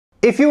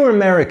If you're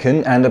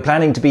American and are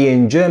planning to be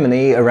in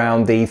Germany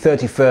around the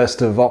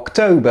 31st of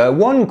October,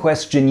 one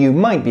question you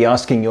might be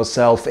asking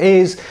yourself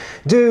is,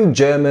 do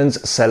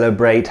Germans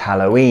celebrate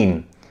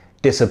Halloween?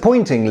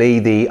 Disappointingly,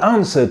 the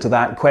answer to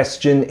that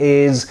question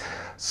is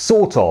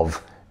sort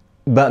of,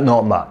 but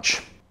not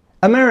much.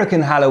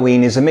 American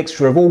Halloween is a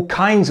mixture of all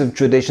kinds of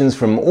traditions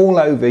from all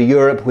over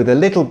Europe with a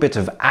little bit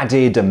of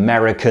added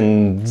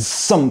American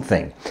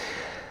something.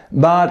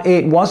 But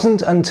it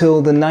wasn't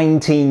until the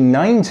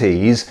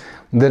 1990s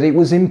that it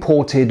was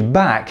imported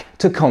back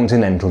to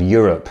continental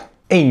Europe.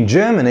 In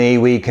Germany,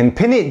 we can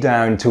pin it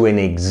down to an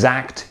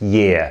exact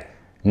year,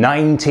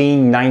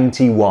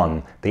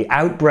 1991, the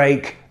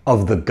outbreak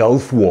of the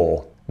Gulf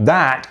War.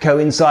 That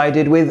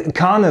coincided with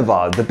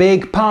Carnival, the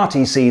big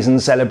party season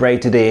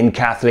celebrated in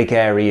Catholic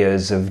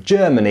areas of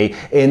Germany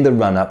in the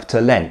run-up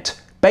to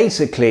Lent.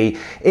 Basically,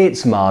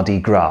 it's Mardi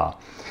Gras.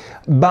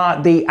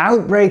 But the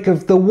outbreak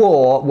of the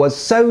war was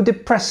so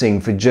depressing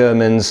for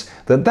Germans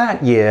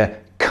that year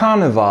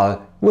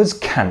Carnival was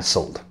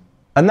cancelled.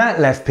 And that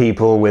left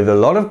people with a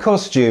lot of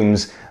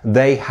costumes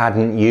they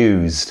hadn't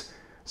used.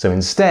 So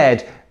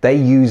instead, they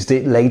used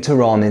it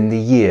later on in the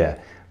year.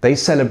 They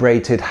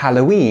celebrated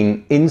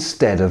Halloween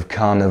instead of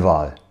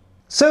Carnival.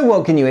 So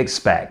what can you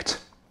expect?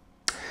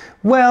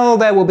 Well,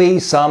 there will be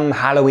some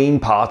Halloween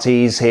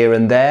parties here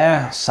and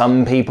there.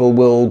 Some people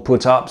will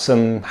put up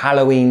some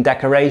Halloween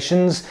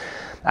decorations,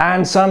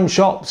 and some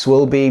shops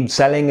will be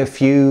selling a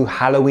few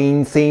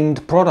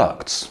Halloween-themed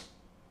products.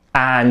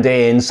 And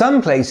in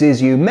some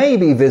places you may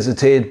be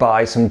visited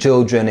by some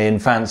children in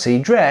fancy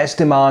dress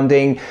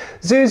demanding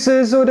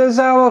Süßes oder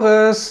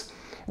Saures,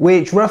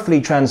 which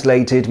roughly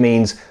translated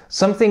means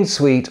something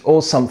sweet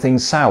or something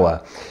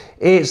sour.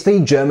 It's the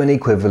German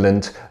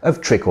equivalent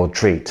of trick or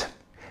treat.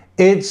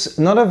 It's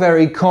not a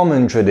very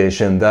common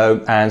tradition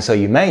though, and so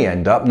you may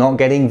end up not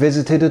getting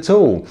visited at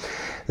all,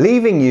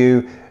 leaving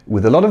you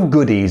with a lot of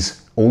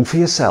goodies all for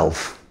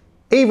yourself.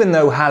 Even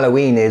though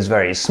Halloween is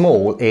very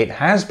small, it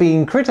has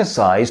been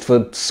criticised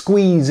for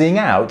squeezing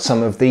out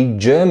some of the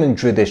German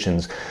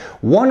traditions.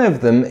 One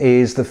of them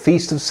is the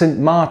Feast of St.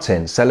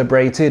 Martin,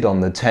 celebrated on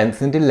the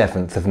 10th and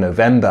 11th of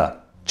November.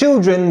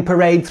 Children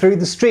parade through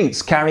the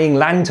streets carrying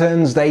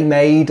lanterns they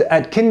made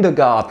at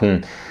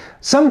kindergarten.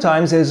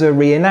 Sometimes there's a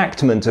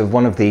reenactment of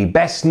one of the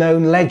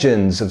best-known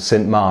legends of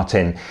St.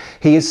 Martin.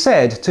 He is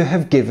said to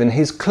have given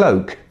his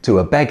cloak to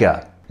a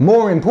beggar.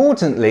 More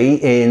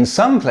importantly, in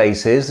some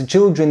places, the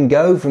children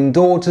go from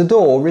door to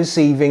door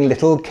receiving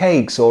little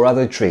cakes or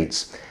other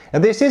treats. Now,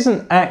 this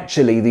isn't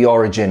actually the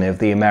origin of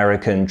the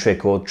American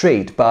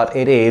trick-or-treat, but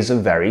it is a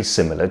very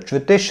similar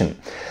tradition.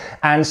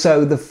 And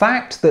so the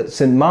fact that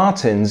St.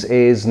 Martin's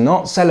is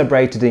not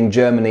celebrated in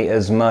Germany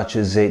as much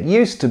as it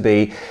used to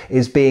be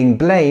is being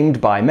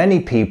blamed by many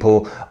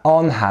people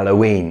on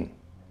Halloween.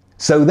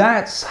 So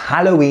that's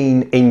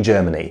Halloween in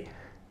Germany.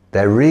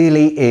 There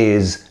really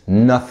is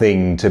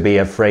nothing to be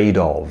afraid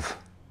of.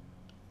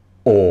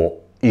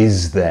 Or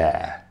is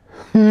there?